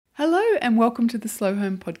Hello and welcome to the Slow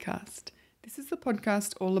Home Podcast. This is the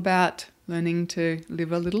podcast all about learning to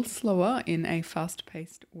live a little slower in a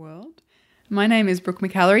fast-paced world. My name is Brooke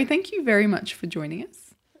McAlary. Thank you very much for joining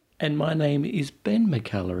us. And my name is Ben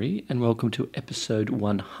McAlary, and welcome to episode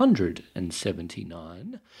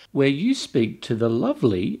 179, where you speak to the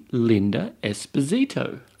lovely Linda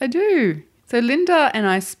Esposito. I do. So Linda and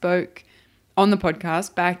I spoke on the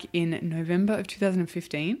podcast back in November of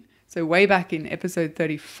 2015. So way back in episode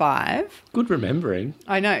 35. Good remembering.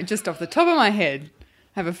 I know, just off the top of my head.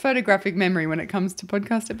 I have a photographic memory when it comes to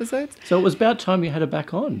podcast episodes. So it was about time you had her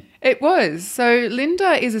back on. It was. So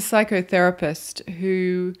Linda is a psychotherapist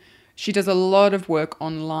who, she does a lot of work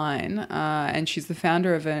online, and she's the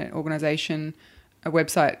founder of a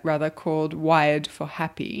website rather, called Wired for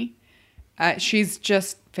Happy. She's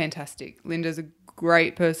just fantastic. Linda's a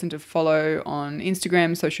great person to follow on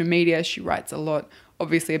Instagram, social media. She writes a lot,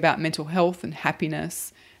 obviously, about mental health and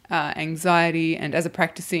happiness, anxiety, and as a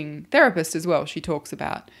practicing therapist as well, she talks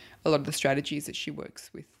about a lot of the strategies that she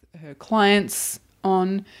works with her clients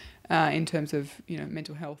on in terms of,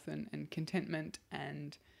 mental health and contentment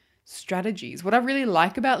and strategies. What I really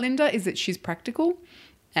like about Linda is that she's practical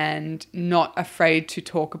and not afraid to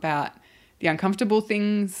talk about the uncomfortable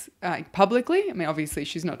things publicly. I mean, obviously,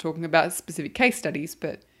 she's not talking about specific case studies,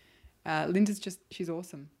 but Linda's she's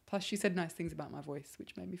awesome. Plus, she said nice things about my voice,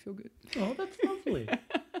 which made me feel good. Oh, that's lovely.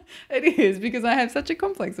 It is, because I have such a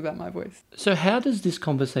complex about my voice. So how does this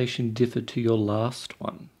conversation differ to your last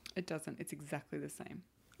one? It doesn't. It's exactly the same.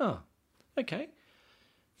 Oh, okay.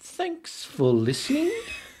 Thanks for listening.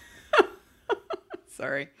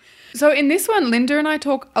 Sorry. So in this one, Linda and I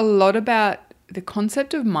talk a lot about the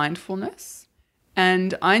concept of mindfulness.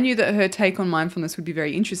 And I knew that her take on mindfulness would be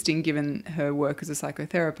very interesting given her work as a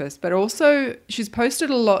psychotherapist. But also she's posted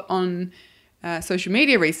a lot on social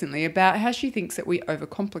media recently about how she thinks that we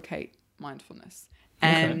overcomplicate mindfulness.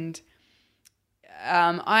 Okay. And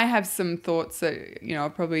I have some thoughts that,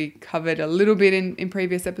 I've probably covered a little bit in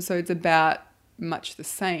previous episodes about much the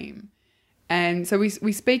same. And so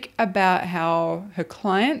we speak about how her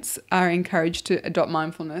clients are encouraged to adopt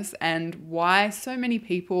mindfulness and why so many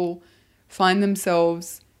people find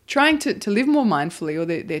themselves trying to live more mindfully, or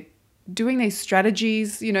they're doing these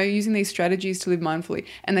strategies, using these strategies to live mindfully,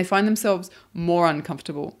 and they find themselves more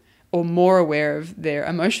uncomfortable or more aware of their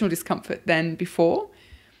emotional discomfort than before.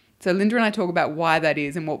 So Linda and I talk about why that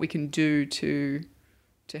is and what we can do to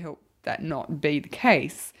help that not be the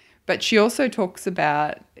case. But she also talks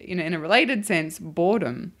about, in a related sense,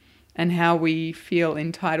 boredom and how we feel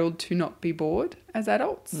entitled to not be bored as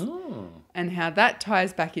adults. Oh. And how that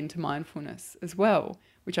ties back into mindfulness as well,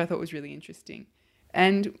 which I thought was really interesting.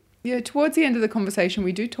 And towards the end of the conversation,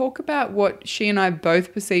 we do talk about what she and I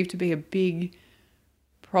both perceive to be a big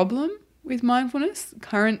problem with mindfulness,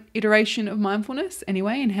 current iteration of mindfulness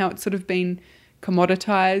anyway, and how it's sort of been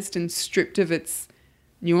commoditized and stripped of its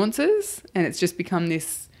nuances, and it's just become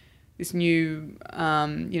this new,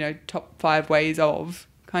 top 5 ways of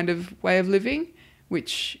kind of way of living,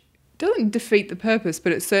 which doesn't defeat the purpose,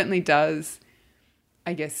 but it certainly does,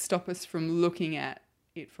 I guess, stop us from looking at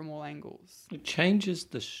it from all angles. It changes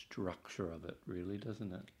the structure of it, really,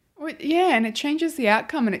 doesn't it? Well, yeah, and it changes the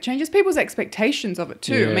outcome, and it changes people's expectations of it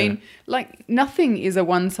too. Yeah. I mean, nothing is a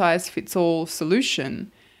one-size-fits-all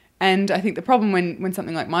solution. And I think the problem when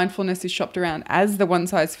something like mindfulness is shopped around as the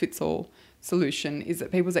one-size-fits-all solution is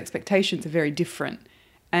that people's expectations are very different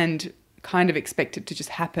and kind of expect it to just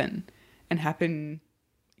happen and happen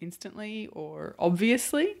instantly or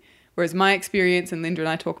obviously. Whereas my experience, and Linda and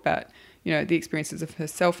I talk about, the experiences of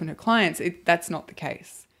herself and her clients, that's not the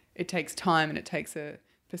case. It takes time and it takes a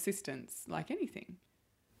persistence like anything.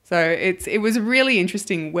 So it was really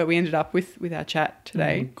interesting where we ended up with our chat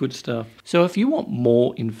today. Good stuff. So if you want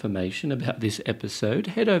more information about this episode,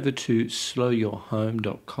 head over to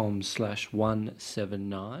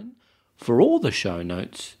slowyourhome.com/179 for all the show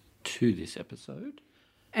notes to this episode.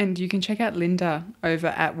 And you can check out Linda over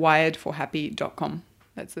at wiredforhappy.com.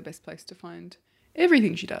 That's the best place to find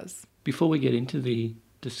everything she does. Before we get into the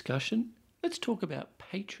discussion, let's talk about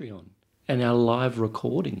Patreon and our live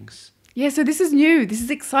recordings. Yeah, so this is new. This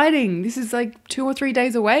is exciting. This is like 2 or 3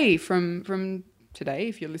 days away from today,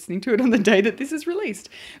 if you're listening to it on the day that this is released.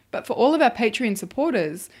 But for all of our Patreon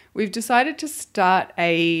supporters, we've decided to start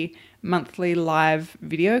a monthly live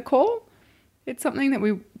video call. It's something that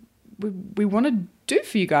we want to do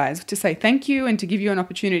for you guys, to say thank you and to give you an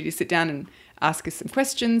opportunity to sit down and ask us some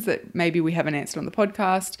questions that maybe we haven't answered on the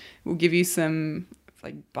podcast. We'll give you some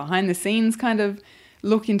behind the scenes kind of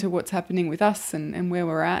look into what's happening with us and where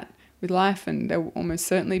we're at with life, and there will almost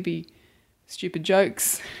certainly be stupid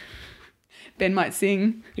jokes Ben might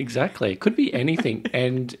sing. Exactly. It could be anything,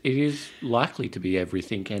 and it is likely to be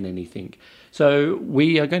everything and anything. So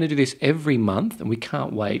we are going to do this every month, and we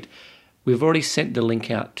can't wait. We've already sent the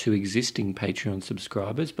link out to existing Patreon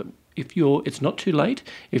subscribers, but it's not too late.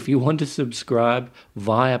 If you want to subscribe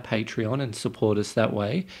via Patreon and support us that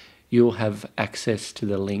way, you'll have access to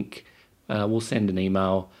the link. We'll send an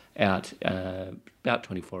email out about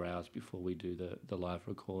 24 hours before we do the live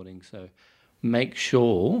recording. So make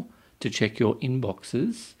sure to check your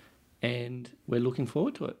inboxes, and we're looking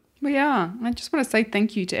forward to it. We are. I just want to say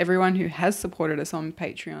thank you to everyone who has supported us on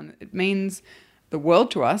Patreon. It means the world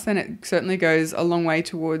to us, and it certainly goes a long way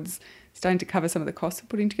towards starting to cover some of the costs of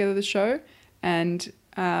putting together the show. And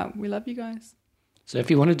we love you guys. So if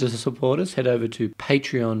you wanted to support us, head over to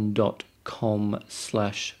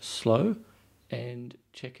patreon.com/slow and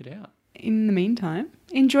check it out. In the meantime,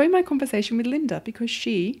 enjoy my conversation with Linda, because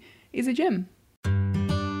she is a gem.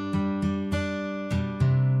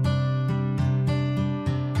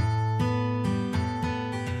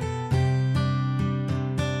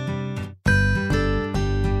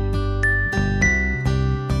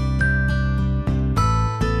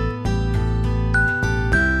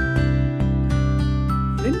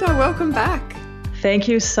 Linda, welcome back. Thank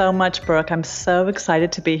you so much, Brooke. I'm so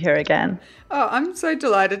excited to be here again. Oh, I'm so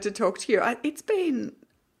delighted to talk to you. It's been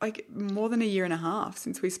like more than a year and a half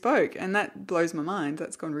since we spoke, and that blows my mind.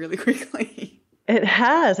 That's gone really quickly. It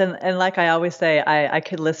has. And like I always say, I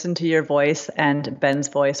could listen to your voice and Ben's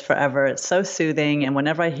voice forever. It's so soothing. And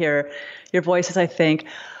whenever I hear your voices, I think,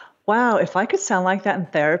 wow, if I could sound like that in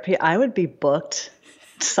therapy, I would be booked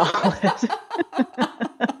solid.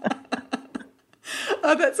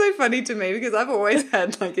 Oh, that's so funny to me, because I've always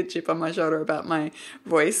had like a chip on my shoulder about my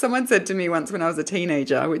voice. Someone said to me once when I was a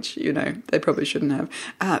teenager, which, they probably shouldn't have,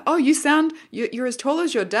 oh, you're as tall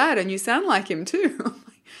as your dad and you sound like him too. I'm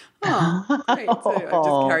like, oh, great. So I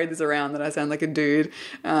just carried this around that I sound like a dude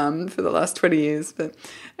for the last 20 years. But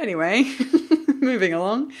anyway, moving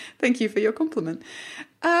along. Thank you for your compliment.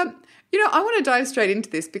 I want to dive straight into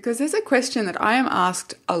this, because there's a question that I am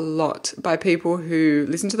asked a lot by people who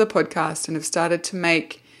listen to the podcast and have started to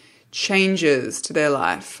make changes to their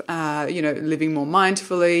life, living more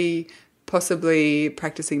mindfully, possibly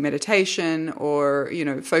practicing meditation, or,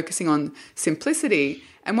 focusing on simplicity.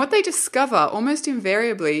 And what they discover almost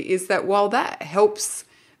invariably is that while that helps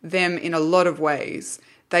them in a lot of ways,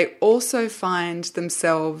 they also find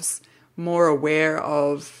themselves more aware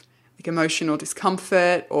of emotional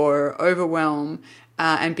discomfort or overwhelm,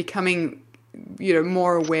 and becoming,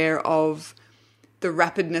 more aware of the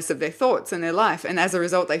rapidness of their thoughts and their life. And as a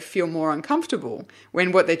result, they feel more uncomfortable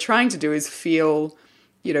when what they're trying to do is feel,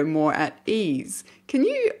 more at ease. Can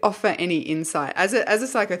you offer any insight as a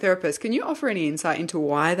psychotherapist? Can you offer any insight into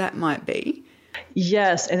why that might be?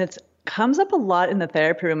 Yes. And it comes up a lot in the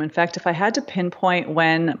therapy room. In fact, if I had to pinpoint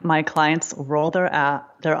when my clients roll their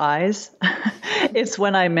eyes, it's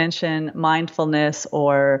when I mention mindfulness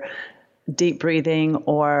or deep breathing,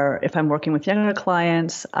 or if I'm working with younger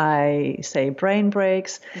clients, I say brain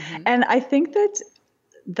breaks. Mm-hmm. And I think that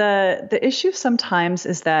the issue sometimes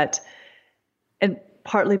is that, and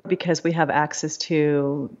partly because we have access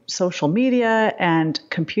to social media and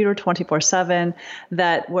computer 24/7,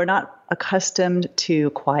 that we're not accustomed to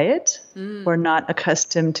quiet. We're not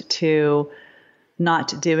accustomed to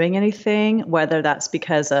not doing anything, whether that's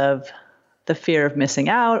because of the fear of missing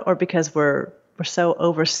out or because we're so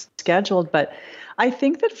overscheduled. But I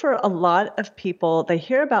think that for a lot of people, they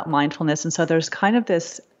hear about mindfulness, and so there's kind of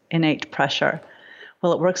this innate pressure.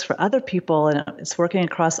 Well, it works for other people, and it's working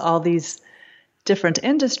across all these different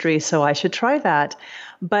industries, so I should try that.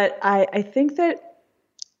 But I think that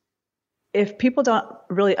if people don't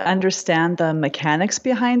really understand the mechanics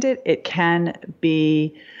behind it, it can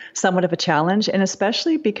be somewhat of a challenge. And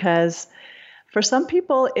especially because for some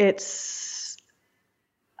people, it's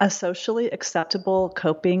a socially acceptable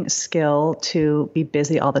coping skill to be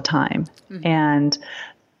busy all the time. Mm-hmm. And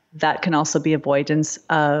that can also be avoidance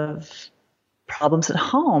of problems at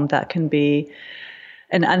home. That can be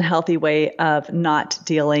an unhealthy way of not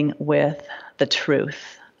dealing with the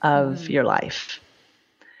truth of your life.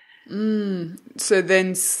 So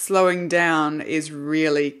then slowing down is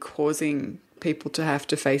really causing people to have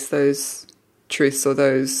to face those truths, or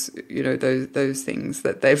those things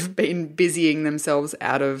that they've been busying themselves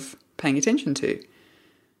out of paying attention to.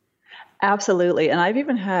 Absolutely. And I've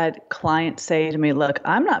even had clients say to me, look,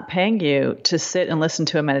 I'm not paying you to sit and listen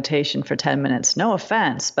to a meditation for 10 minutes. No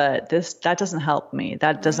offense, but that doesn't help me.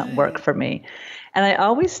 That doesn't work for me. And I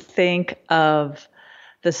always think of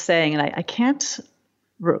the saying, and I can't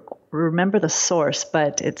remember the source,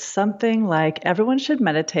 but it's something like everyone should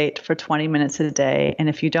meditate for 20 minutes a day. And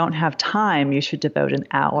if you don't have time, you should devote an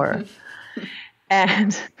hour.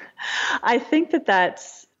 And I think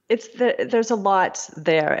there's a lot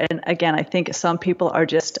there. And again, I think some people are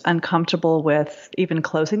just uncomfortable with even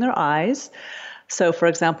closing their eyes. So for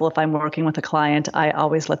example, if I'm working with a client, I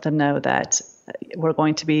always let them know that we're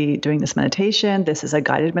going to be doing this meditation. This is a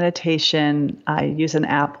guided meditation. I use an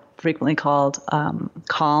app frequently called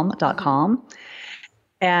calm.com.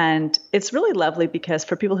 And it's really lovely because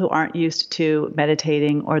for people who aren't used to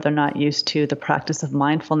meditating or they're not used to the practice of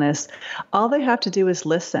mindfulness, all they have to do is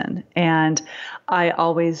listen. And I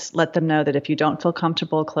always let them know that if you don't feel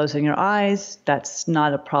comfortable closing your eyes, that's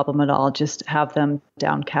not a problem at all. Just have them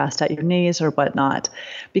downcast at your knees or whatnot.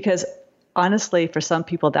 Because honestly, for some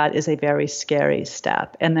people, that is a very scary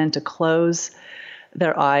step. And then to close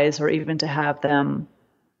their eyes or even to have them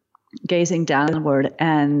gazing downward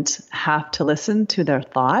and have to listen to their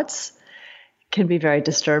thoughts can be very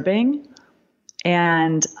disturbing.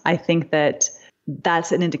 And I think that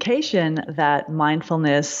that's an indication that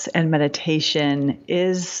mindfulness and meditation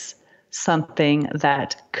is something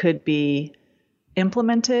that could be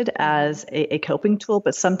implemented as a coping tool,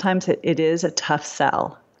 but sometimes it is a tough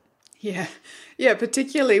sell. Yeah. Yeah,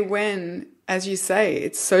 particularly when, as you say,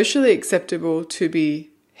 it's socially acceptable to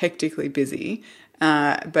be hectically busy.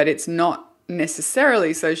 But it's not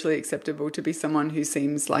necessarily socially acceptable to be someone who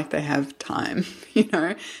seems like they have time.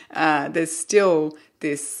 There's still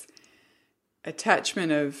this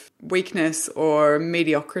attachment of weakness or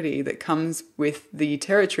mediocrity that comes with the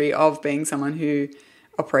territory of being someone who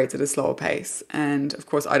operates at a slower pace. And of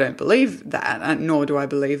course, I don't believe that, nor do I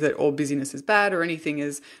believe that all busyness is bad or anything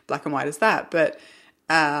as black and white as that. But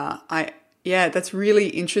that's really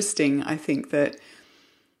interesting. I think that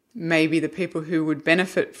maybe the people who would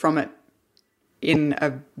benefit from it in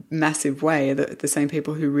a massive way are the same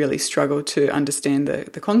people who really struggle to understand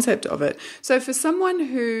the concept of it. So for someone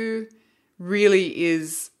who really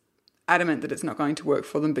is adamant that it's not going to work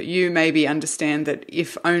for them, but you maybe understand that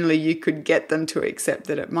if only you could get them to accept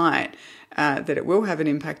that it might, that it will have an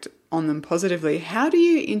impact on them positively, how do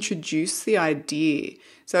you introduce the idea?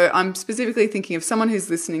 So I'm specifically thinking of someone who's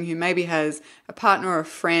listening who maybe has a partner or a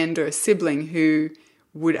friend or a sibling who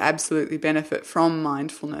would absolutely benefit from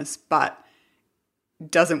mindfulness, but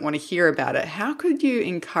doesn't want to hear about it. How could you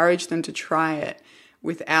encourage them to try it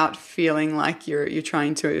without feeling like you're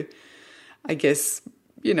trying to, I guess,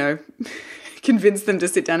 convince them to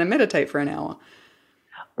sit down and meditate for an hour?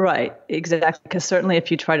 Right, exactly. Because certainly if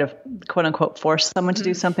you try to, quote unquote, force someone to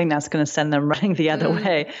do something, that's going to send them running the other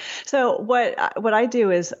way. So what I do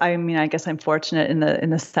is, I guess I'm fortunate in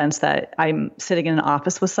the sense that I'm sitting in an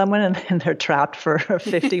office with someone and they're trapped for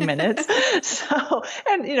 50 minutes. So,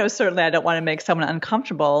 and certainly I don't want to make someone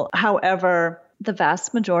uncomfortable. However, the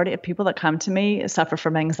vast majority of people that come to me suffer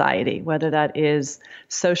from anxiety, whether that is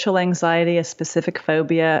social anxiety, a specific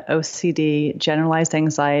phobia, OCD, generalized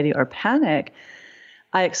anxiety, or panic.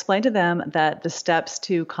 I explained to them that the steps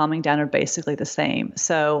to calming down are basically the same.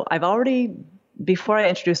 So before I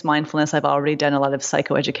introduced mindfulness, I've already done a lot of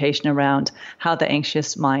psychoeducation around how the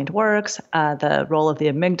anxious mind works, the role of the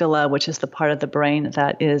amygdala, which is the part of the brain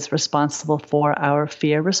that is responsible for our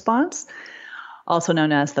fear response, also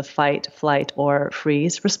known as the fight, flight, or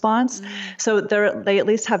freeze response. So they at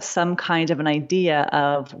least have some kind of an idea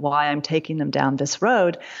of why I'm taking them down this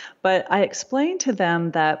road. But I explained to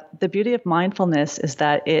them that the beauty of mindfulness is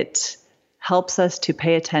that it helps us to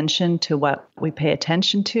pay attention to what we pay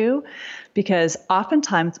attention to, because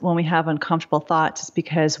oftentimes when we have uncomfortable thoughts, it's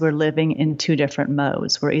because we're living in two different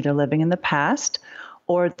modes. We're either living in the past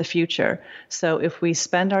or the future. So if we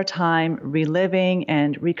spend our time reliving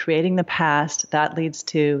and recreating the past, that leads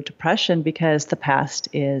to depression because the past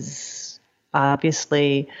is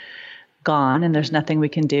obviously gone and there's nothing we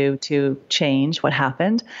can do to change what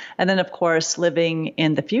happened. And then, of course, living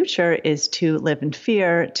in the future is to live in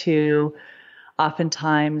fear, to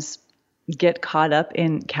oftentimes get caught up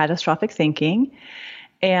in catastrophic thinking.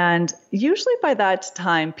 And usually by that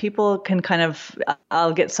time, people can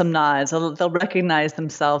I'll get some nods. They'll recognize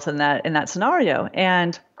themselves in that scenario.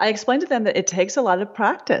 And I explained to them that it takes a lot of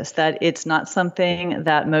practice, that it's not something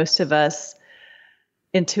that most of us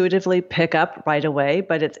intuitively pick up right away,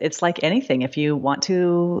 but it's like anything. If you want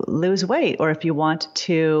to lose weight or if you want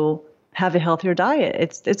to have a healthier diet,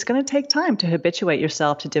 it's going to take time to habituate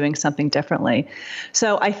yourself to doing something differently.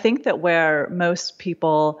 So I think that where most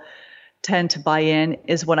people tend to buy in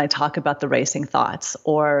is when I talk about the racing thoughts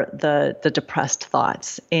or the depressed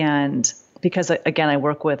thoughts. And because, again, I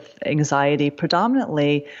work with anxiety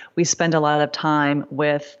predominantly, we spend a lot of time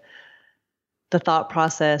with the thought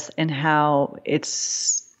process and how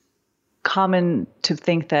it's common to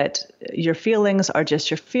think that your feelings are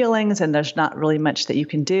just your feelings and there's not really much that you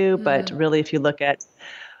can do. But really, if you look at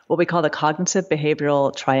what we call the cognitive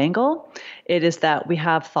behavioral triangle, it is that we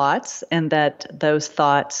have thoughts and that those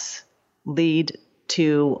thoughts lead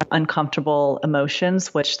to uncomfortable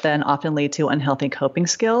emotions, which then often lead to unhealthy coping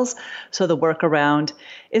skills. So the workaround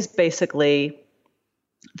is basically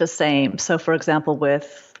the same. So for example,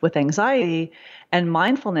 with anxiety and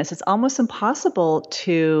mindfulness, it's almost impossible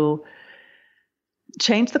to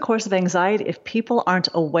change the course of anxiety if people aren't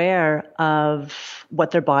aware of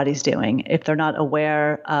what their body's doing, if they're not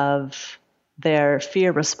aware of their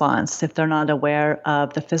fear response, if they're not aware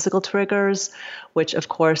of the physical triggers, which of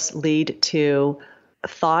course lead to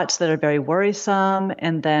thoughts that are very worrisome,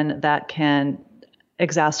 and then that can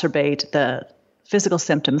exacerbate the physical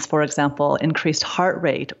symptoms, for example, increased heart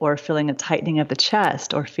rate or feeling a tightening of the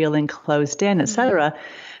chest or feeling closed in, etc.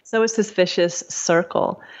 So it's this vicious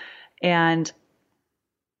circle. And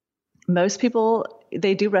most people,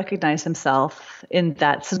 they do recognize themselves in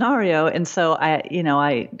that scenario. And so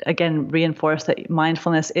I again reinforce that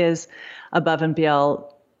mindfulness is above and beyond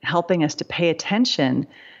helping us to pay attention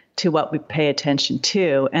to what we pay attention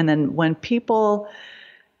to. And then when people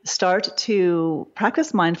start to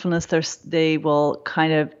practice mindfulness, they will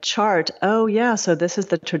kind of chart, oh yeah, so this is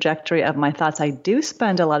the trajectory of my thoughts. I do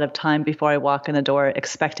spend a lot of time before I walk in the door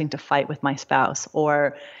expecting to fight with my spouse.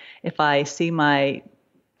 Or if I see my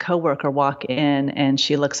coworker walk in and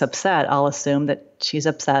she looks upset, I'll assume that she's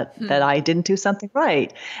upset that I didn't do something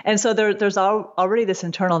right. And so there's already this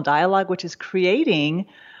internal dialogue, which is creating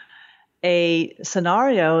a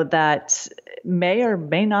scenario that may or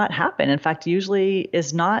may not happen. In fact, usually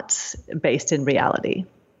is not based in reality.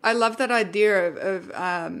 I love that idea of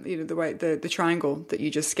the way the triangle that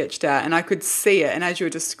you just sketched out, and I could see it. And as you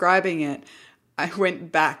were describing it, I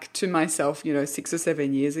went back to myself, 6 or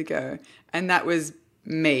 7 years ago, and that was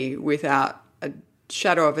me without a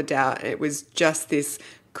shadow of a doubt. It was just this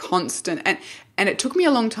constant, and it took me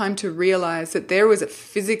a long time to realize that there was a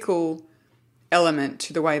physical element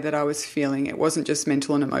to the way that I was feeling. It wasn't just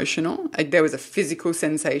mental and emotional. There was a physical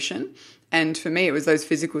sensation. And for me, it was those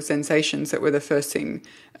physical sensations that were the first thing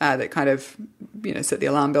that kind of, set the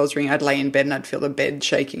alarm bells ring. I'd lay in bed and I'd feel the bed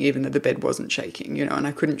shaking, even though the bed wasn't shaking, and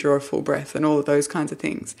I couldn't draw a full breath and all of those kinds of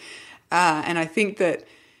things. And I think that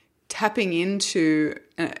tapping into,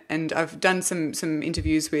 and I've done some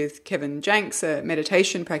interviews with Kevin Janks, a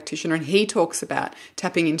meditation practitioner, and he talks about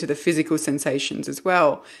tapping into the physical sensations as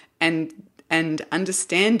well. And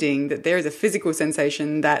understanding that there is a physical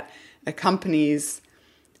sensation that accompanies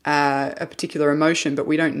a particular emotion, but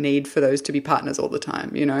we don't need for those to be partners all the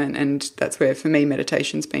time, and that's where, for me,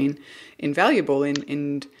 meditation's been invaluable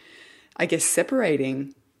in I guess,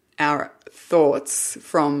 separating our thoughts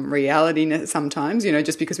from reality sometimes,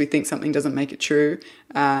 just because we think something doesn't make it true,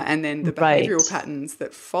 and then the behavioral patterns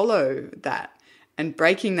that follow that, and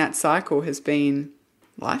breaking that cycle has been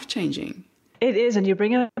life-changing. It is, and you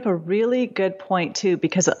bring up a really good point too,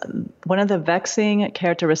 because one of the vexing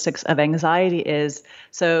characteristics of anxiety is,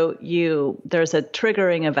 there's a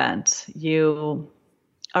triggering event. You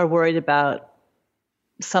are worried about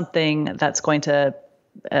something that's going to,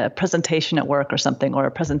 a presentation at work or something, or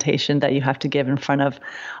a presentation that you have to give in front of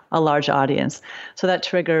a large audience. So that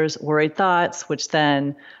triggers worried thoughts, which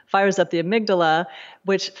then fires up the amygdala,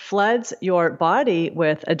 which floods your body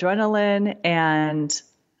with adrenaline and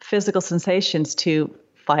physical sensations to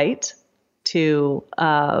fight, to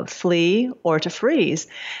flee, or to freeze.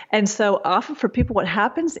 And so often for people, what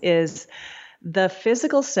happens is the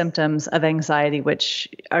physical symptoms of anxiety, which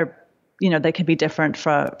are, they can be different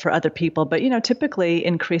for other people, but, typically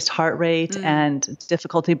increased heart rate and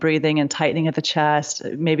difficulty breathing and tightening of the chest,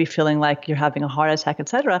 maybe feeling like you're having a heart attack,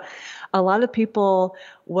 etc. A lot of people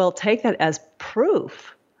will take that as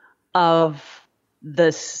proof of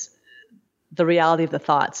the reality of the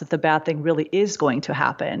thoughts, that the bad thing really is going to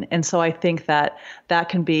happen. And so I think that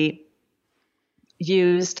can be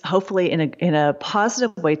used, hopefully, in a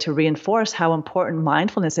positive way to reinforce how important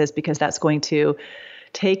mindfulness is, because that's going to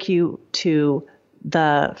take you to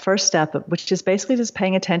the first step, which is basically just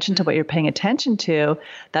paying attention to what you're paying attention to.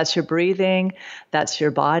 That's your breathing, that's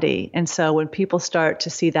your body. And so when people start to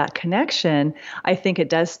see that connection, I think it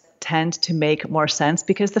does tend to make more sense,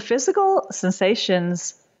 because the physical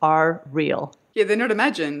sensations are real. Yeah, they're not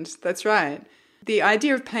imagined. That's right. The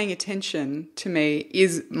idea of paying attention, to me,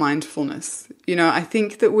 is mindfulness. I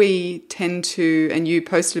think that we tend to, and you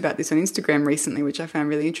posted about this on Instagram recently, which I found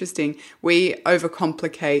really interesting, we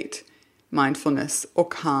overcomplicate mindfulness or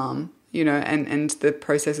calm. and the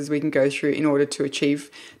processes we can go through in order to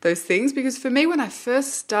achieve those things. Because for me, when I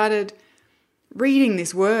first started reading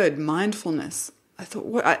this word, mindfulness, I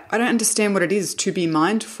thought, I don't understand what it is to be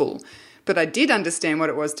mindful, but I did understand what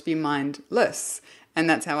it was to be mindless. And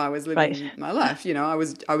that's how I was living my life. I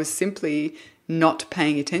was simply not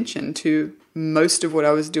paying attention to most of what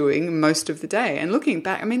I was doing most of the day. And looking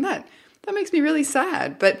back, I mean, that makes me really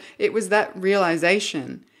sad. But it was that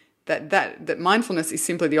realization that mindfulness is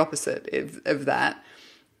simply the opposite of that,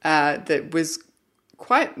 that was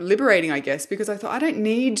quite liberating, I guess, because I thought I don't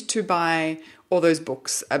need to buy all those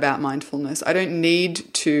books about mindfulness. I don't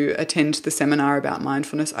need to attend the seminar about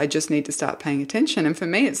mindfulness. I just need to start paying attention. And for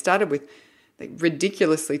me, it started with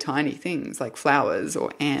ridiculously tiny things like flowers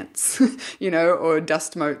or ants, or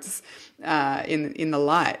dust motes in the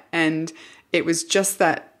light. And it was just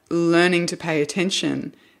that learning to pay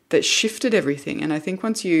attention that shifted everything. And I think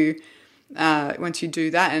once you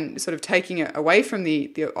do that and sort of taking it away from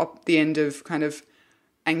the end of kind of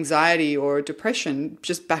anxiety or depression,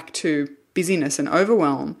 just back to busyness and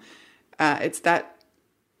overwhelm, it's that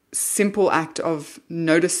simple act of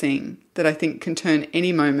noticing that I think can turn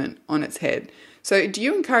any moment on its head. So do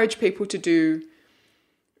you encourage people to do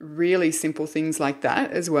really simple things like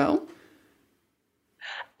that as well?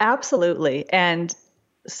 Absolutely. And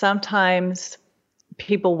sometimes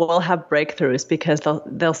people will have breakthroughs because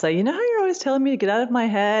they'll say, how you're always telling me to get out of my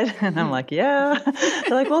head? And I'm like, yeah.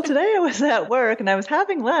 They're like, well, today I was at work and I was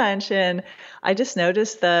having lunch and I just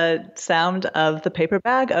noticed the sound of the paper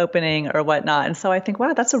bag opening or whatnot. And so I think,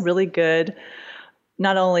 wow, that's a really good,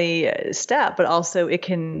 not only step, but also it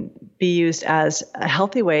can be used as a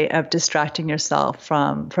healthy way of distracting yourself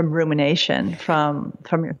from rumination, from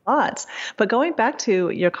your thoughts. But going back to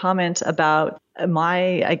your comment about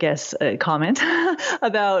comment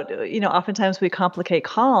about, oftentimes we complicate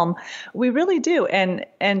calm. We really do.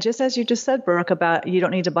 And just as you just said, Brooke, about you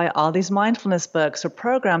don't need to buy all these mindfulness books or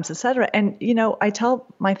programs, et cetera. And, I tell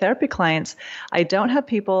my therapy clients, I don't have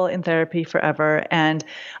people in therapy forever. And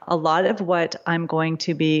a lot of what I'm going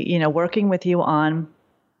to be, working with you on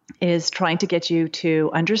is trying to get you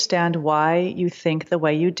to understand why you think the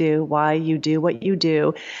way you do, why you do what you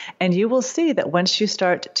do. And you will see that once you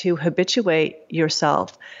start to habituate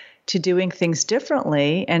yourself to doing things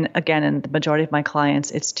differently, and again, in the majority of my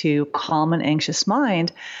clients, it's to calm an anxious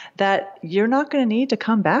mind, that you're not going to need to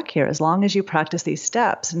come back here as long as you practice these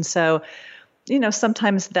steps. And so,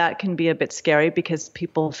 sometimes that can be a bit scary because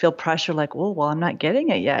people feel pressure like, well, I'm not getting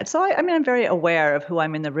it yet. So I'm very aware of who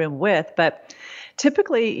I'm in the room with, but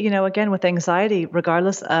typically, again, with anxiety,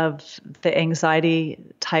 regardless of the anxiety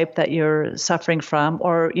type that you're suffering from,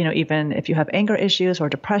 or, even if you have anger issues or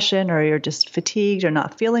depression, or you're just fatigued or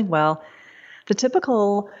not feeling well, the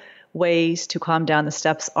typical ways to calm down the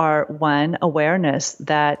steps are, one, awareness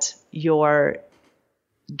that you're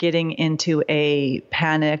getting into a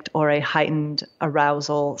panicked or a heightened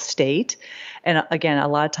arousal state. And again, a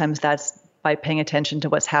lot of times that's by paying attention to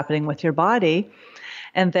what's happening with your body.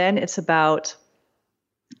 And then it's about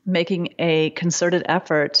making a concerted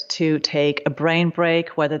effort to take a brain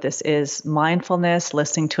break, whether this is mindfulness,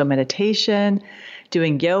 listening to a meditation,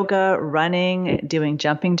 doing yoga, running, doing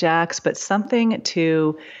jumping jacks, but something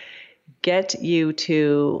to get you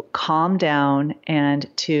to calm down and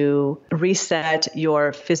to reset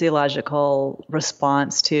your physiological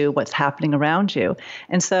response to what's happening around you.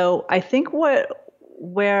 And so I think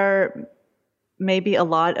where maybe a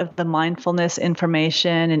lot of the mindfulness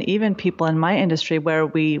information, and even people in my industry where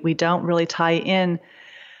we don't really tie in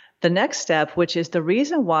the next step, which is the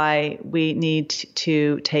reason why we need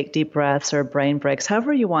to take deep breaths or brain breaks,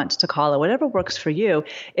 however you want to call it, whatever works for you,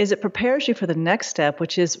 is it prepares you for the next step,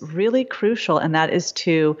 which is really crucial, and that is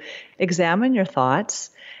to examine your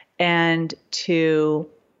thoughts and to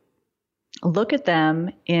look at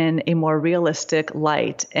them in a more realistic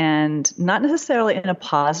light, and not necessarily in a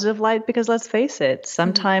positive light, because let's face it,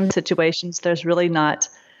 sometimes situations there's really not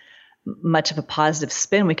much of a positive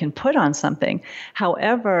spin we can put on something.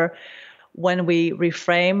 However, when we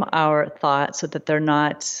reframe our thoughts so that they're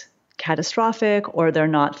not catastrophic or they're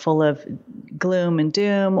not full of gloom and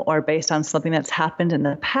doom or based on something that's happened in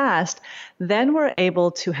the past, then we're able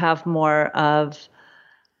to have more of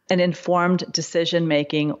an informed decision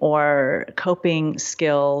making or coping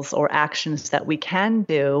skills or actions that we can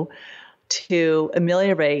do to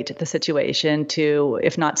ameliorate the situation, to,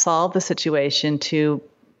 if not solve the situation, to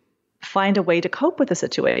find a way to cope with the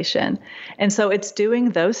situation. And so it's doing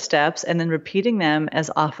those steps and then repeating them as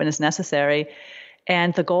often as necessary.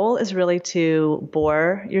 And the goal is really to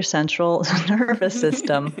bore your central nervous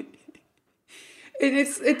system.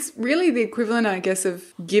 It's really the equivalent, I guess, of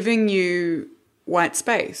giving you white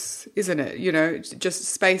space, isn't it? You know, just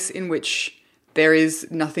space in which there is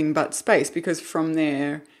nothing but space, because from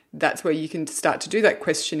there, that's where you can start to do that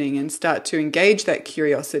questioning and start to engage that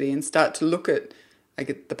curiosity and start to look at,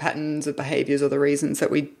 like, the patterns of behaviors or the reasons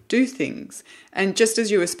that we do things. And just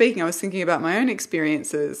as you were speaking, I was thinking about my own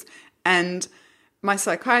experiences, and my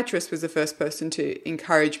psychiatrist was the first person to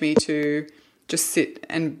encourage me to just sit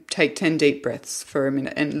and take 10 deep breaths for a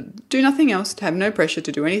minute and do nothing else, to have no pressure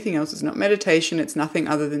to do anything else. It's not meditation. It's nothing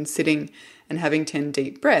other than sitting and having 10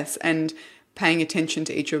 deep breaths and paying attention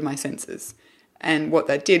to each of my senses. And what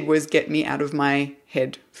that did was get me out of my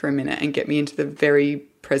head for a minute and get me into the very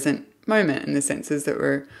present moment and the senses that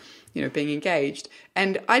were, you know, being engaged.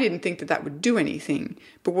 And I didn't think that that would do anything.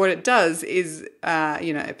 But what it does is,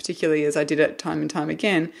 you know, particularly as I did it time and time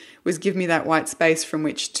again, was give me that white space from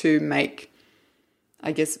which to make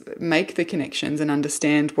the connections and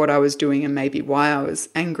understand what I was doing and maybe why I was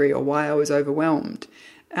angry or why I was overwhelmed.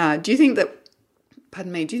 Do you think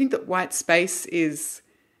that white space is,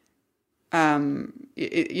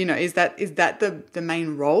 is that the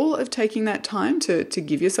main role of taking that time to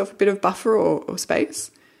give yourself a bit of buffer or space?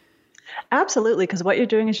 Absolutely, because what you're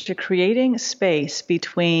doing is you're creating space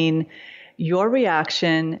between your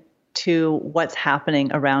reaction to what's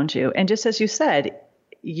happening around you. And just as you said,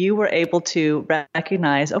 you were able to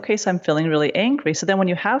recognize, okay, so I'm feeling really angry. So then when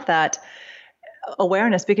you have that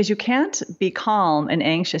awareness, because you can't be calm and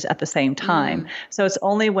anxious at the same time. So it's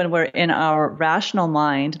only when we're in our rational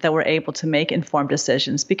mind that we're able to make informed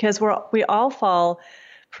decisions, because we all fall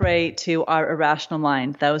prey to our irrational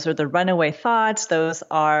mind. Those are the runaway thoughts. Those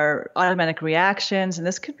are automatic reactions. And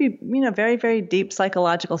this could be, very, very deep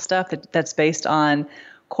psychological stuff that's based on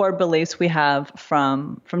core beliefs we have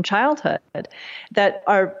from childhood that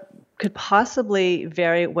could possibly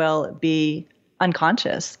very well be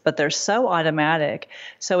unconscious, but they're so automatic.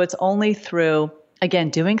 So it's only through, again,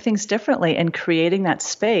 doing things differently and creating that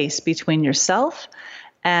space between yourself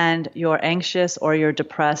and your anxious or your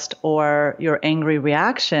depressed or your angry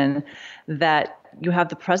reaction that you have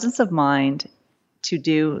the presence of mind to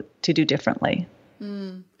do differently.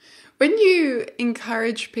 When you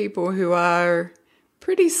encourage people who are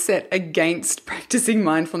pretty set against practicing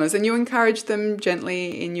mindfulness, and you encourage them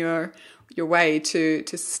gently in your way to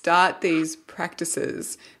start these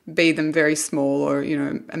practices, be them very small or,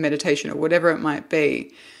 a meditation or whatever it might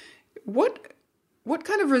be, what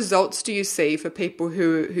kind of results do you see for people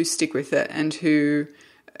who stick with it and who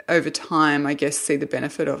over time, I guess, see the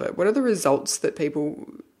benefit of it? What are the results that people,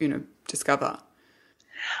 discover?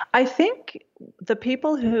 I think the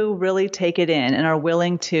people who really take it in and are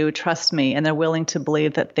willing to trust me and they're willing to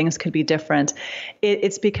believe that things could be different,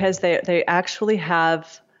 it's because they actually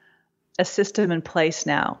have a system in place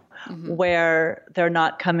now where they're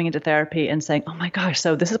not coming into therapy and saying, oh my gosh,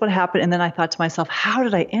 so this is what happened. And then I thought to myself, how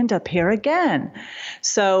did I end up here again?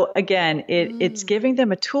 So again, it's giving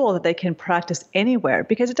them a tool that they can practice anywhere,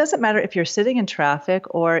 because it doesn't matter if you're sitting in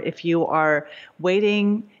traffic or if you are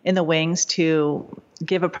waiting in the wings to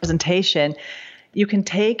give a presentation. You can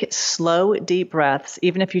take slow, deep breaths,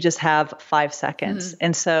 even if you just have 5 seconds.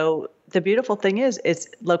 And so the beautiful thing is it's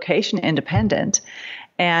location independent.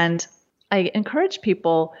 And I encourage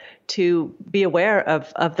people to be aware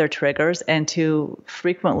of their triggers and to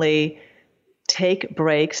frequently take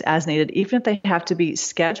breaks as needed, even if they have to be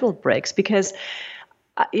scheduled breaks. Because,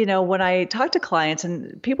 when I talk to clients,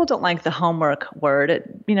 and people don't like the homework word,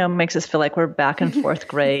 it, makes us feel like we're back in fourth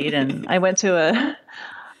grade. And I went to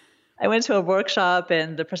a workshop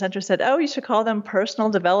and the presenter said, oh, you should call them personal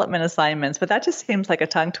development assignments. But that just seems like a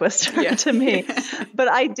tongue twister to me. But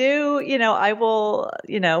I do, I will,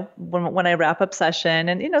 when I wrap up session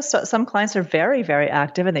and, so some clients are very, very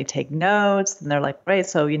active and they take notes and they're like, great.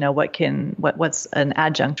 So, what's an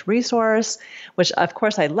adjunct resource, which of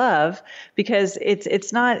course I love, because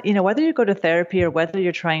it's not, whether you go to therapy or whether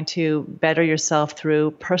you're trying to better yourself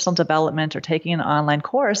through personal development or taking an online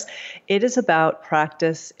course, it is about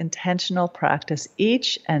practice, intentional practice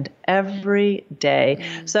each and every day.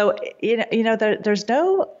 So, there's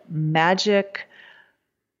no magic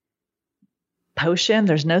potion.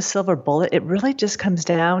 There's no silver bullet. It really just comes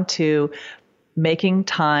down to making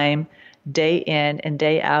time day in and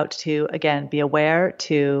day out to, again, be aware,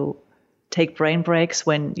 to take brain breaks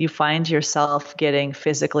when you find yourself getting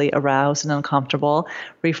physically aroused and uncomfortable,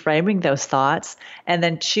 reframing those thoughts, and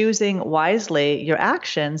then choosing wisely your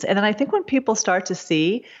actions. And then I think when people start to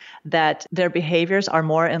see that their behaviors are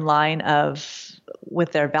more in line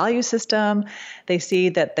with their value system, they see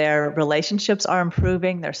that their relationships are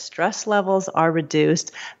improving, their stress levels are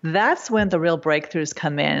reduced, that's when the real breakthroughs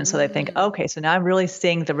come in. And so they think, okay, so now I'm really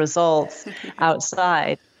seeing the results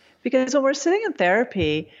outside. Because when we're sitting in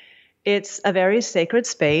therapy, it's a very sacred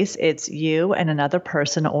space. It's you and another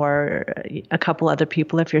person or a couple other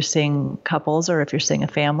people if you're seeing couples or if you're seeing a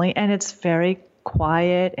family. And it's very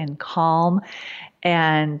quiet and calm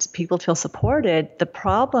and people feel supported. The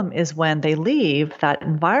problem is when they leave that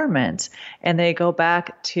environment and they go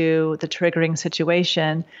back to the triggering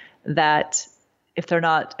situation that if they're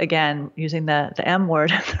not, again, using the M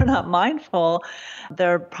word, if they're not mindful,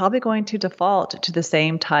 they're probably going to default to the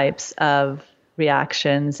same types of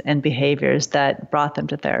reactions and behaviors that brought them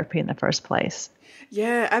to therapy in the first place.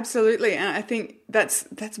 Yeah, absolutely. And I think that's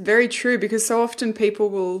very true, because so often people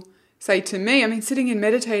will say to me, I mean, sitting and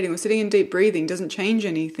meditating or sitting in deep breathing doesn't change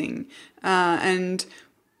anything. And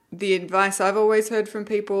the advice I've always heard from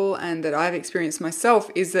people and that I've experienced myself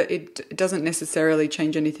is that it doesn't necessarily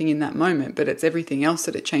change anything in that moment, but it's everything else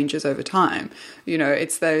that it changes over time. You know,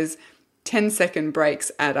 it's those 10-second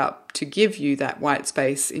breaks add up to give you that white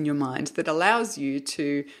space in your mind that allows you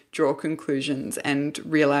to draw conclusions and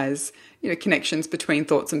realize, you know, connections between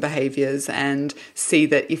thoughts and behaviors, and see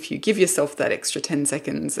that if you give yourself that extra 10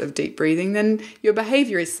 seconds of deep breathing, then your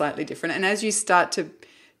behavior is slightly different. And as you start to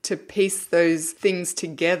piece those things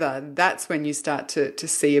together, that's when you start to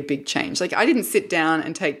see a big change. Like, I didn't sit down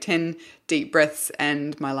and take 10 deep breaths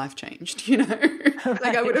and my life changed, you know?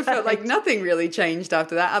 Like, I would have felt like nothing really changed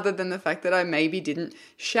after that, other than the fact that I maybe didn't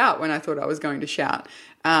shout when I thought I was going to shout.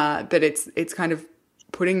 But it's kind of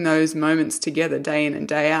putting those moments together day in and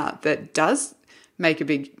day out that does make a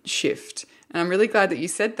big shift. And I'm really glad that you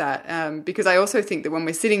said that, because I also think that when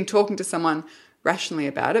we're sitting talking to someone rationally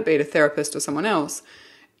about it, be it a therapist or someone else,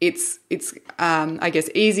 it's I guess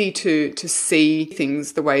easy to see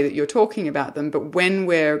things the way that you're talking about them. But when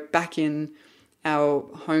we're back in our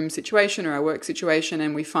home situation or our work situation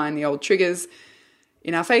and we find the old triggers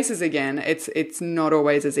in our faces again, it's not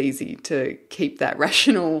always as easy to keep that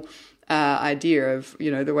rational idea of, you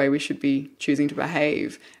know, the way we should be choosing to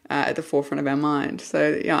behave at the forefront of our mind.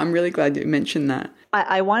 So yeah, I'm really glad you mentioned that.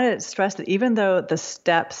 I want to stress that even though the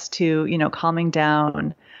steps to, you know, calming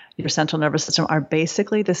down your central nervous system are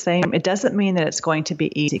basically the same, it doesn't mean that it's going to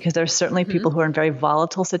be easy, because there's certainly people who are in very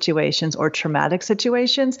volatile situations or traumatic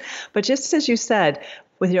situations. But just as you said,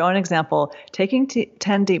 with your own example, taking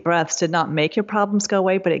 10 deep breaths did not make your problems go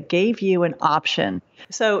away, but it gave you an option.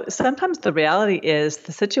 So sometimes the reality is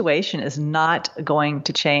the situation is not going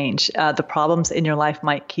to change. The problems in your life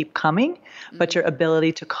might keep coming, but your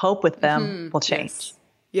ability to cope with them will change. Yes.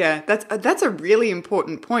 Yeah, that's a really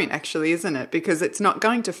important point, actually, isn't it? Because it's not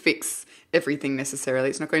going to fix everything necessarily.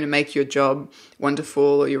 It's not going to make your job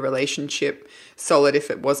wonderful or your relationship solid if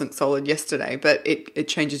it wasn't solid yesterday, but it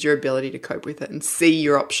changes your ability to cope with it and see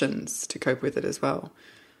your options to cope with it as well.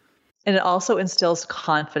 And it also instills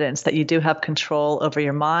confidence that you do have control over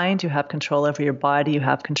your mind, you have control over your body, you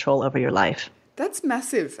have control over your life. That's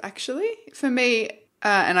massive, actually. For me,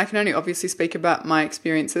 and I can only obviously speak about my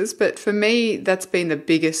experiences, but for me, that's been the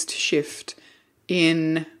biggest shift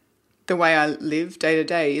in the way I live day to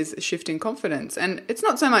day, is a shift in confidence. And it's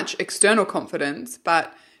not so much external confidence,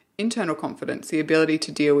 but internal confidence, the ability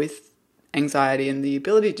to deal with anxiety and the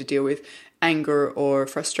ability to deal with anger or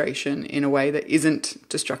frustration in a way that isn't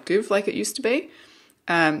destructive like it used to be.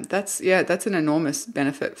 That's an enormous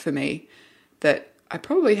benefit for me that I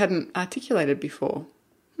probably hadn't articulated before.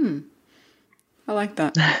 I like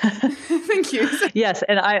that. Thank you. Yes,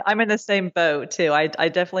 and I'm in the same boat too. I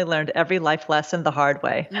definitely learned every life lesson the hard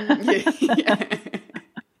way. Yeah.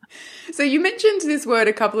 So you mentioned this word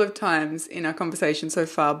a couple of times in our conversation so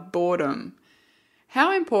far, boredom.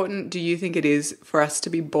 How important do you think it is for us to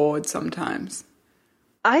be bored sometimes?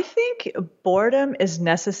 I think boredom is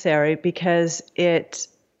necessary because it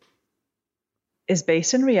is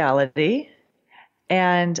based in reality.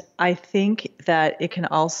 And I think that it can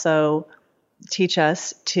also teach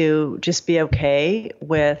us to just be okay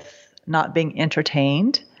with not being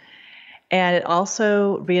entertained. And it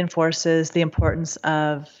also reinforces the importance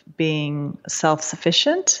of being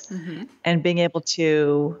self-sufficient and being able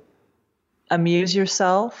to amuse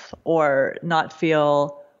yourself or not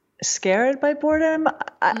feel scared by boredom.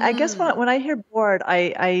 I guess when I hear bored,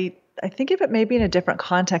 I think of it maybe in a different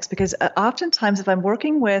context, because oftentimes if I'm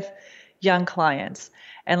working with young clients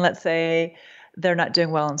and let's say they're not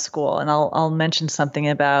doing well in school, and I'll mention something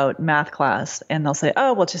about math class and they'll say,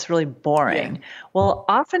 oh, well, it's just really boring. Yeah. Well,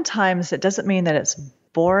 oftentimes it doesn't mean that it's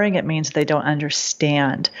boring. It means they don't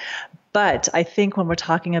understand. But I think when we're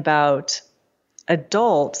talking about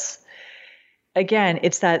adults, again,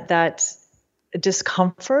 it's that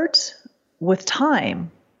discomfort with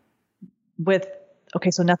time, with,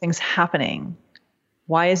 okay, so nothing's happening.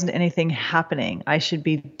 Why isn't anything happening? I should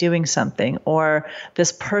be doing something, or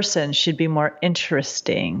this person should be more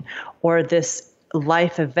interesting, or this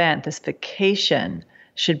life event, this vacation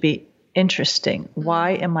should be interesting.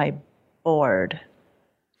 Why am I bored?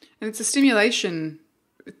 And it's a stimulation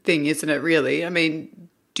thing, isn't it, really? I mean,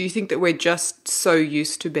 do you think that we're just so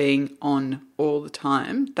used to being on all the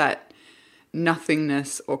time that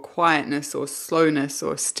nothingness or quietness or slowness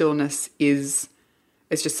or stillness is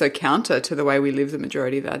just so counter to the way we live the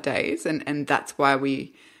majority of our days, and that's why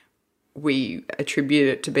we attribute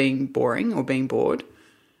it to being boring or being bored?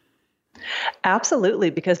 Absolutely,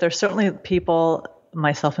 because there's certainly people,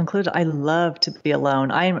 myself included, I love to be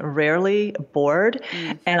alone. I am rarely bored,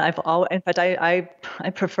 and in fact, I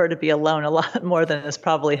prefer to be alone a lot more than is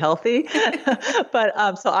probably healthy.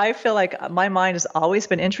 But so I feel like my mind has always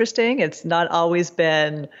been interesting. It's not always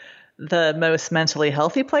been the most mentally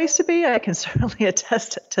healthy place to be. I can certainly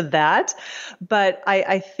attest to that. But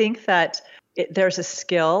I think that there's a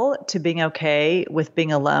skill to being okay with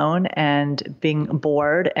being alone and being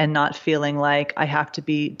bored and not feeling like I have to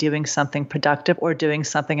be doing something productive or doing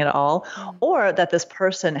something at all, or that this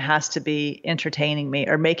person has to be entertaining me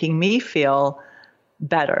or making me feel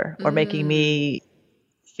better or making me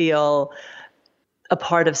feel a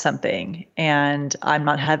part of something, and I'm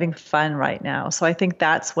not having fun right now. So I think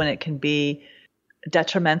that's when it can be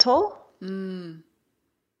detrimental.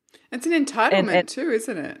 It's an entitlement too,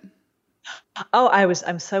 isn't it? Oh,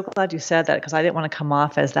 I'm so glad you said that, because I didn't want to come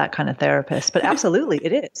off as that kind of therapist, but absolutely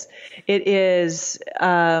it is. It is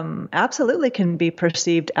absolutely can be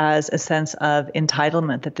perceived as a sense of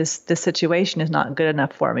entitlement, that this situation is not good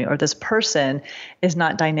enough for me, or this person is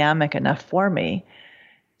not dynamic enough for me.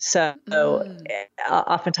 So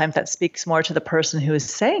oftentimes that speaks more to the person who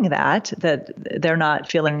is saying that they're not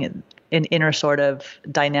feeling an inner sort of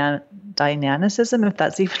dynamicism, if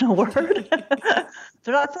that's even a word.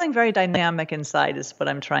 They're not feeling very dynamic inside is what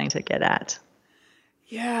I'm trying to get at.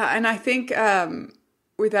 Yeah, and I think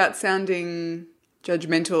without sounding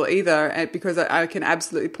judgmental either, because I can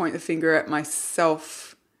absolutely point the finger at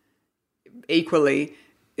myself equally,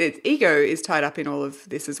 ego is tied up in all of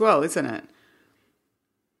this as well, isn't it?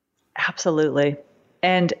 Absolutely.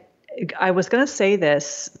 And I was going to say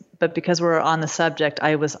this, but because we're on the subject,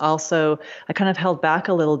 I kind of held back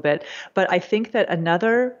a little bit. But I think that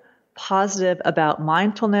another positive about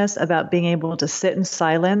mindfulness, about being able to sit in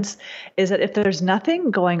silence, is that if there's nothing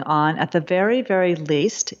going on, at the very, very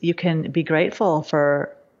least, you can be grateful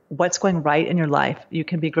for what's going right in your life. You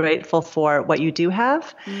can be grateful for what you do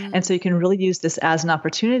have. And so you can really use this as an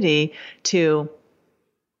opportunity to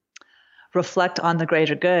reflect on the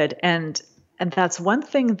greater good. And that's one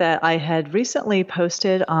thing that I had recently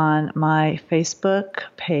posted on my Facebook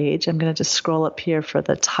page. I'm going to just scroll up here for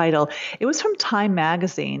the title. It was from Time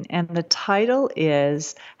Magazine, and the title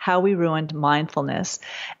is How We Ruined Mindfulness.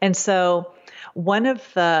 And so one of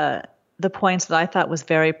the points that I thought was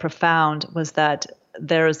very profound was that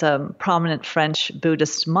there's a prominent French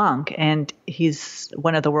Buddhist monk, and he's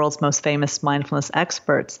one of the world's most famous mindfulness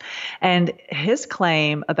experts. And his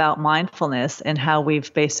claim about mindfulness and how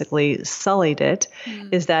we've basically sullied it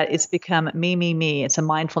is that it's become me, me, me. It's a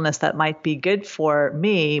mindfulness that might be good for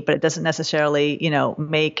me, but it doesn't necessarily,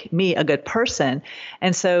 make me a good person.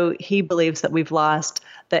 And so he believes that we've lost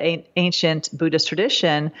the ancient Buddhist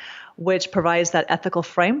tradition, which provides that ethical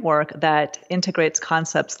framework that integrates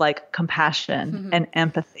concepts like compassion and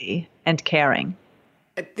empathy and caring.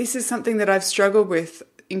 This is something that I've struggled with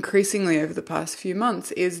increasingly over the past few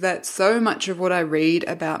months, is that so much of what I read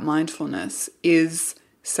about mindfulness is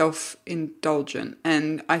self-indulgent.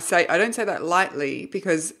 And I don't say that lightly,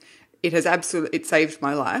 because it saved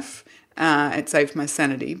my life. It saved my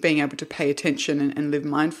sanity, being able to pay attention and live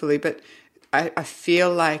mindfully. But I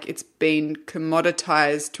feel like it's been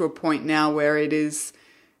commoditized to a point now where it is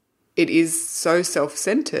so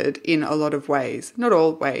self-centered in a lot of ways, not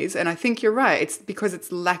all ways. And I think you're right. It's because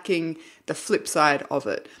it's lacking the flip side of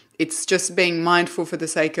it. It's just being mindful for the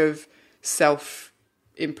sake of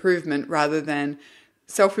self-improvement rather than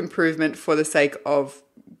self-improvement for the sake of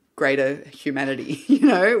greater humanity.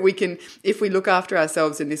 If we look after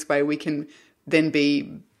ourselves in this way, we can then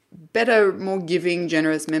be better, more giving,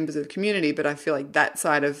 generous members of the community. But I feel like that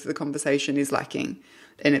side of the conversation is lacking.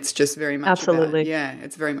 And it's just very much Absolutely.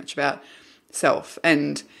 It's very much about self.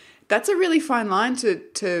 And that's a really fine line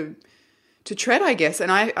to tread, I guess.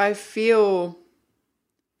 And I feel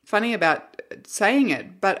funny about saying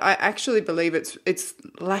it, but I actually believe it's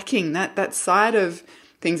lacking that side of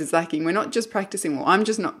things is lacking. We're not just practicing, well, I'm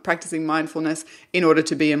just not practicing mindfulness in order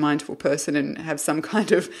to be a mindful person and have some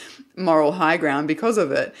kind of moral high ground because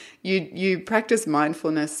of it. You practice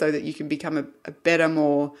mindfulness so that you can become a better,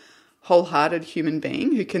 more wholehearted human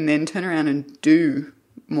being who can then turn around and do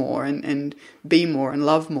more and be more and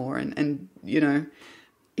love more. And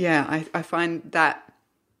I find that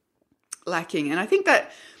lacking. And I think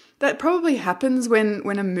that probably happens when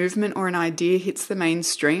a movement or an idea hits the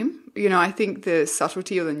mainstream. I think the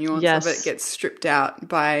subtlety or the nuance of it gets stripped out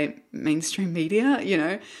by mainstream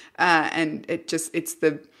media, and it's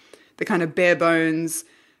the kind of bare bones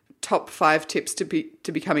top 5 tips to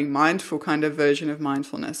becoming mindful kind of version of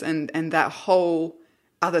mindfulness. And that whole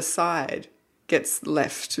other side gets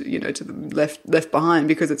left, to the left behind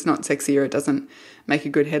because it's not sexy or it doesn't make a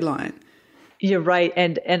good headline. You're right.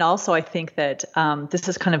 And also I think that this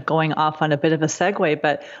is kind of going off on a bit of a segue,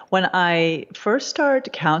 but when I first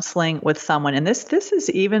started counseling with someone, and this is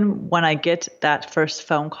even when I get that first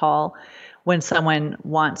phone call when someone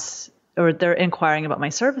wants or they're inquiring about my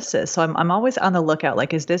services. So I'm always on the lookout,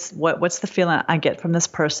 like, is this what's the feeling I get from this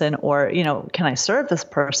person, or, can I serve this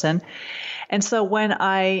person? And so when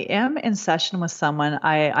I am in session with someone,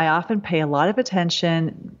 I often pay a lot of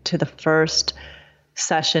attention to the first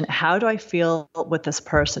session. How do I feel with this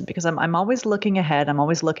person? Because I'm always looking ahead. I'm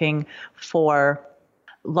always looking for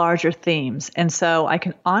larger themes. And so I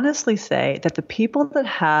can honestly say that the people that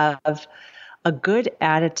have a good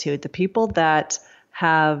attitude, the people that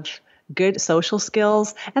have good social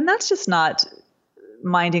skills, and that's just not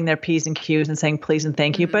minding their P's and Q's and saying please and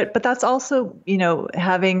thank you, but that's also,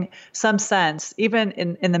 having some sense, even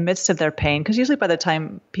in the midst of their pain, because usually by the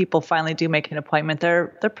time people finally do make an appointment, they're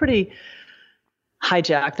pretty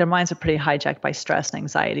hijacked. Their minds are pretty hijacked by stress and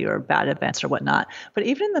anxiety or bad events or whatnot. But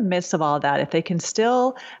even in the midst of all that, if they can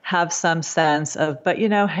still have some sense of, but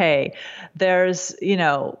hey, there's,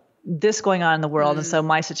 this going on in the world. And so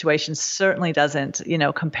my situation certainly doesn't,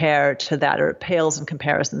 compare to that, or it pales in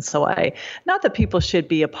comparison. So not that people should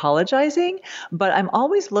be apologizing, but I'm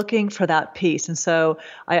always looking for that piece. And so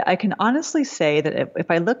I can honestly say that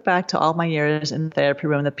if I look back to all my years in the therapy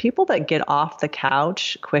room, the people that get off the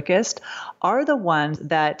couch quickest are the ones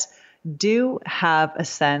that do have a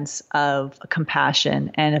sense of compassion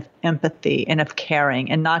and of empathy and of caring,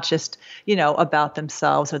 and not just, about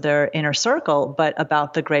themselves or their inner circle, but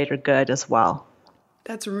about the greater good as well.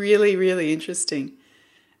 That's really, really interesting.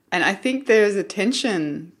 And I think there's a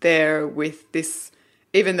tension there with this,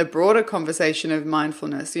 even the broader conversation of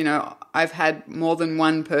mindfulness. I've had more than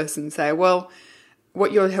one person say, well,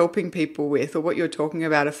 what you're helping people with or what you're talking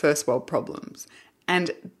about are first world problems. And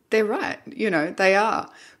they're right, they are.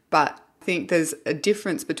 But I think there's a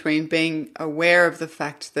difference between being aware of the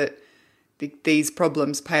fact that these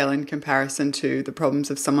problems pale in comparison to the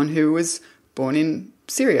problems of someone who was born in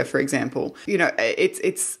Syria, for example.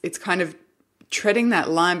 It's kind of treading that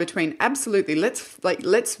line between absolutely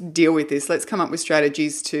let's deal with this, let's come up with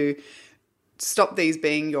strategies to stop these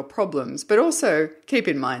being your problems, but also keep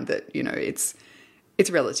in mind that it's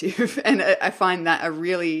relative, and I find that a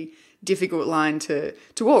really difficult line to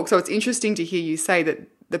walk. So it's interesting to hear you say that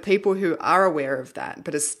the people who are aware of that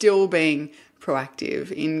but are still being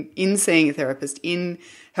proactive in seeing a therapist, in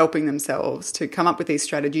helping themselves to come up with these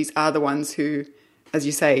strategies, are the ones who, as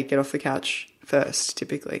you say, get off the couch first,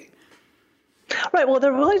 typically. Right. Well,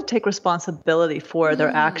 they're willing to take responsibility for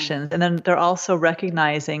their actions. And then they're also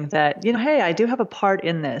recognizing that, hey, I do have a part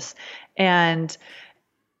in this. And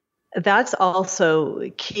that's also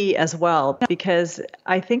key as well, because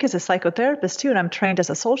I think as a psychotherapist too, and I'm trained as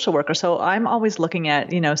a social worker, so I'm always looking at,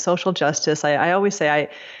 social justice. I always say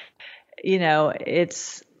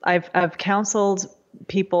I've counseled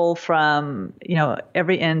people from,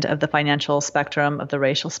 every end of the financial spectrum, of the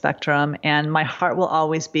racial spectrum, and my heart will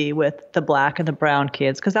always be with the Black and the brown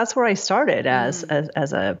kids, because that's where I started as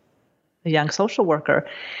a young social worker.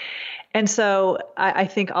 And so I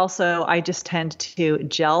think also I just tend to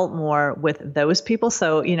gel more with those people.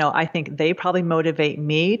 So, I think they probably motivate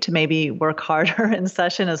me to maybe work harder in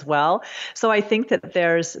session as well. So I think that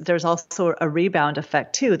there's also a rebound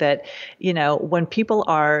effect too, that, when people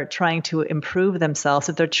are trying to improve themselves,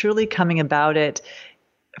 if they're truly coming about it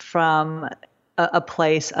from a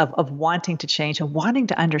place of wanting to change and wanting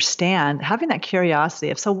to understand, having that curiosity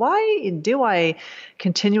of, so why do I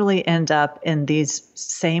continually end up in these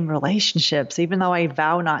same relationships, even though I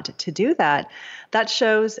vow not to do that? that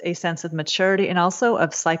shows a sense of maturity and also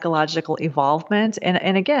of psychological evolvement.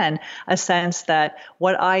 And again, a sense that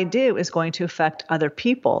what I do is going to affect other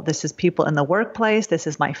people. This is people in the workplace. This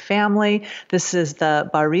is my family. This is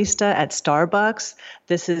the barista at Starbucks.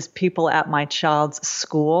 This is people at my child's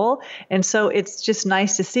school. And so it's just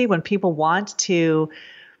nice to see when people want to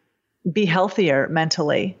be healthier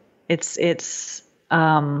mentally.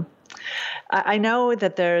 I know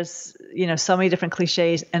that there's, so many different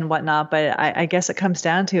cliches and whatnot, but I guess it comes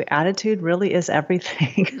down to attitude really is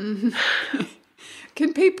everything. Mm-hmm.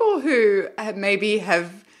 Can people who maybe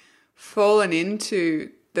have fallen into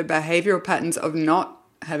the behavioral patterns of not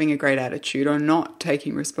having a great attitude or not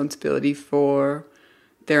taking responsibility for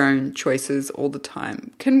their own choices all the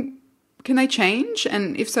time, can they change?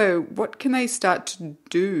 And if so, what can they start to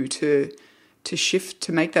do to shift,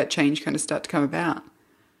 to make that change kind of start to come about?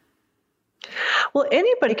 Well,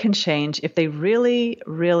 anybody can change if they really,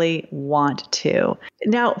 really want to.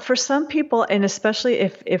 Now, for some people, and especially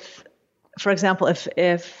if for example,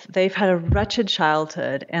 if they've had a wretched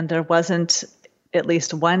childhood and there wasn't at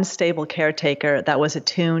least one stable caretaker that was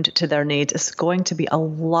attuned to their needs, it's going to be a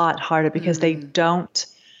lot harder because they don't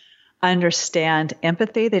understand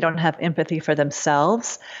empathy. They don't have empathy for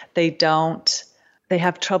themselves. They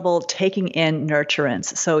have trouble taking in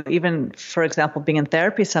nurturance. So even, for example, being in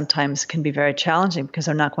therapy sometimes can be very challenging because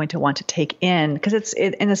they're not going to want to take in, because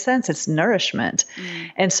in a sense, it's nourishment.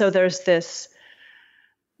 And so there's this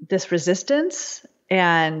resistance.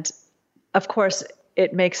 And of course,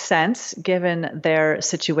 it makes sense given their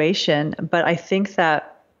situation. But I think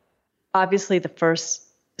that obviously the first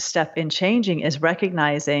step in changing is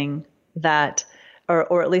recognizing that,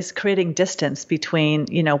 or at least creating distance between,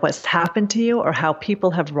 what's happened to you or how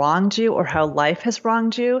people have wronged you or how life has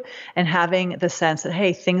wronged you, and having the sense that,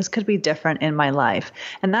 hey, things could be different in my life.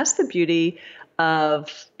 And that's the beauty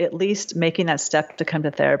of at least making that step to come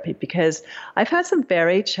to therapy, because I've had some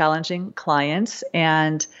very challenging clients,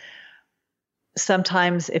 and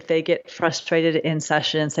sometimes if they get frustrated in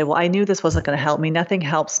session and say, well, I knew this wasn't going to help me, nothing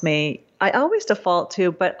helps me, I always default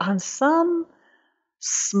to, but on some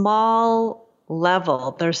small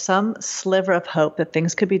level, there's some sliver of hope that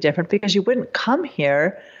things could be different, because you wouldn't come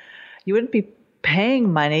here, you wouldn't be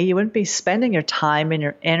paying money, you wouldn't be spending your time and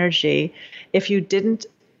your energy if you didn't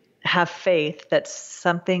have faith that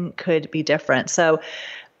something could be different. So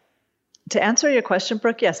to answer your question,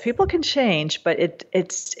 Brooke, yes, people can change, but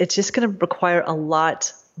it's just going to require a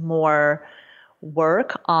lot more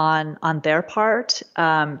work on their part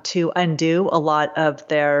to undo a lot of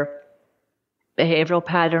their behavioral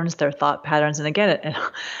patterns, their thought patterns. And again,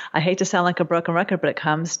 I hate to sound like a broken record, but it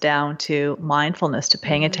comes down to mindfulness, to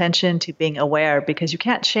paying attention, to being aware, because you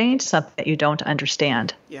can't change something that you don't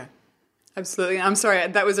understand. Yeah, absolutely. I'm sorry,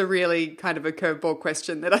 that was a really kind of a curveball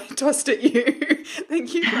question that I tossed at you.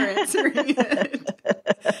 Thank you for answering it.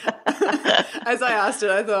 As I asked it,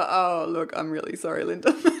 I thought, oh, look, I'm really sorry,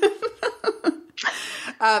 Linda.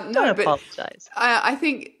 Don't apologize. I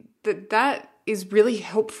think that is really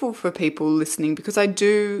helpful for people listening, because I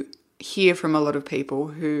do hear from a lot of people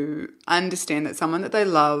who understand that someone that they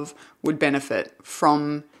love would benefit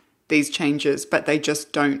from these changes, but they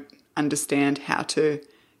just don't understand how to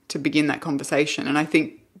begin that conversation. And I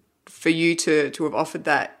think for you to have offered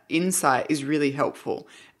that insight is really helpful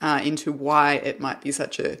into why it might be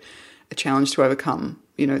such a challenge to overcome,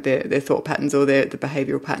 their thought patterns or the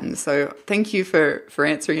behavioral patterns. So thank you for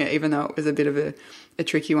answering it, even though it was a bit of a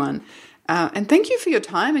tricky one. And thank you for your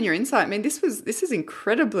time and your insight. I mean, this is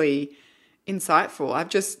incredibly insightful.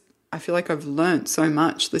 I feel like I've learned so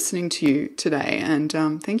much listening to you today. And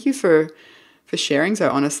thank you for sharing so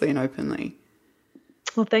honestly and openly.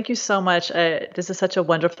 Well, thank you so much. This is such a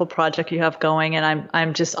wonderful project you have going, and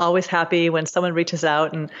I'm just always happy when someone reaches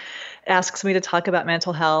out and asks me to talk about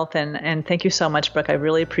mental health. And thank you so much, Brooke. I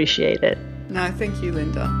really appreciate it. No, thank you,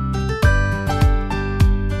 Linda.